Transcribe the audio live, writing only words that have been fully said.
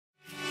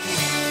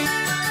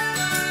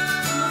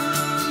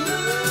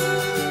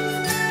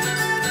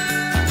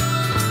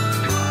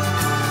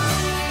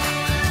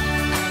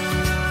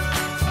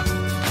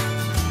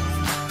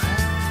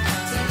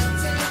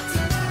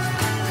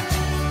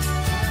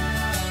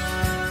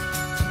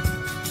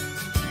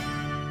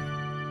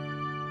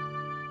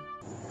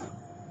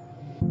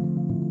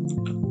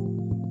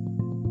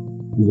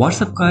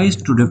What's up guys,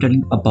 today we're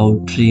telling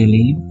about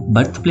really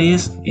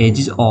birthplace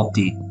ages of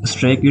the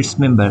Stray Kids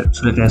member.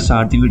 So let's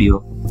start the video.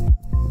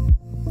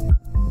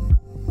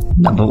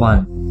 Number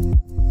 1.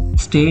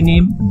 Stay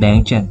name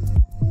Bang Chen.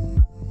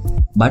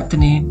 Birth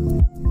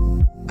name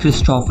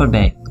Christopher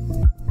Bang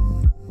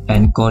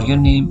and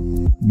Korean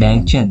name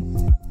Bang Chen.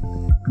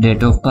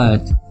 Date of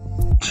birth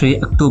 3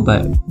 October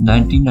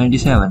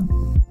 1997.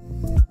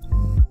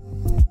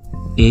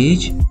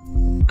 Age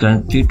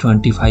currently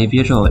 25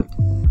 years old.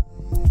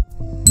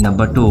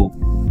 Number 2.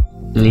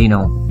 Lino.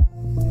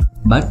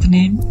 Birth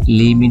name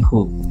Lee Min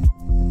Ho.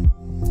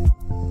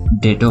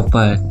 Date of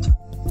birth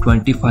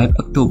 25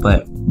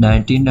 October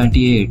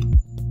 1998.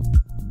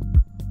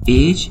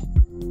 Age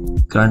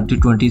currently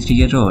 23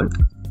 years old.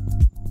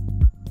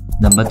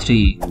 Number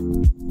 3.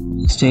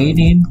 Stay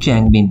name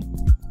Changbin.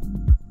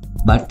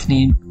 Birth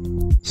name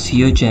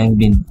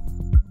Changbin.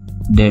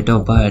 Date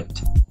of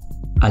birth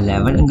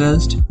 11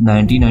 August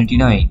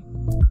 1999.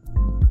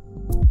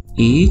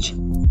 Age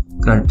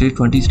currently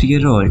 23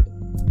 years old.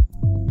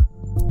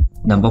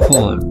 Number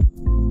 4.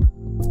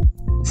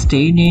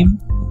 Stay name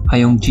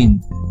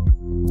Hyunjin.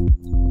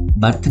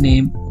 Birth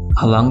name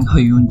Hwang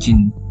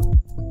Hyunjin.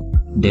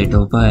 Date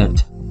of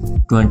birth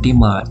 20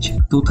 March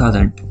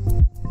 2000.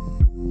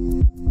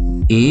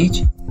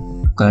 Age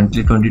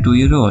currently 22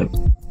 years old.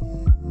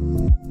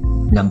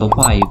 Number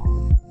 5.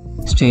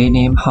 Stay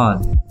name Han.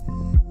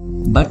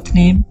 Birth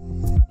name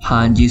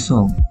Han Ji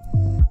Sung.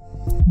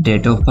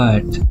 Date of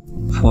birth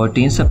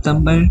 14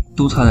 September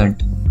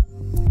 2000.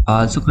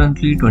 Also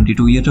currently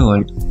 22 years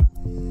old.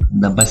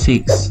 Number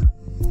 6.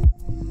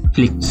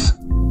 Flix.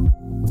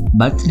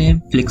 Birth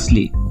name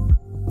Flixley.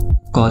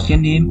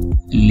 Korean name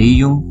Lee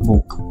Young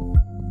Book.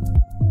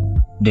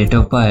 Date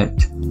of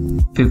birth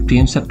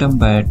 15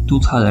 September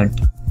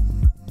 2000.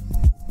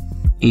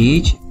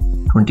 Age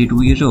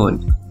 22 years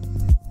old.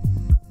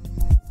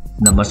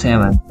 Number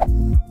 7.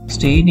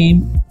 Stay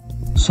name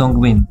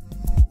Changbin.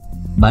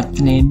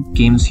 Birth name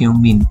Kim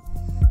Seung Min.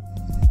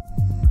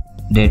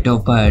 Date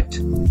of birth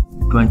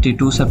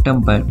 22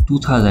 September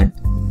 2000.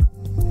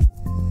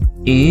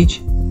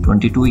 Age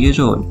 22 years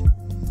old.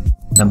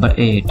 Number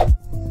 8.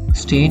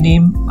 Stay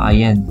name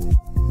Ian.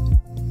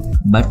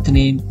 Birth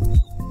name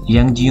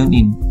Young Jiun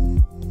In.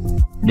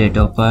 Date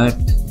of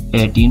birth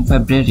 18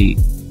 February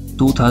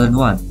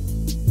 2001.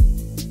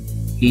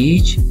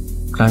 Age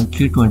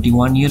currently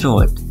 21 years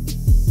old.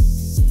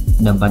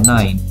 Number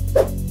 9.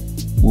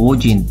 Wo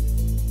Jin.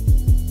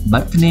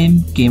 Birth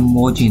name Kim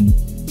Wo Jin.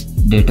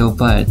 Date of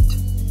birth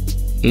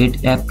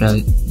 8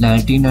 April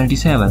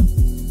 1997.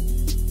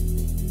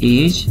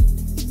 Age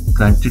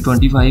currently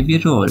 25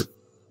 years old.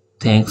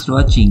 Thanks for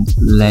watching.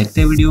 Like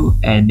the video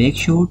and make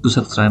sure to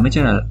subscribe my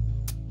channel.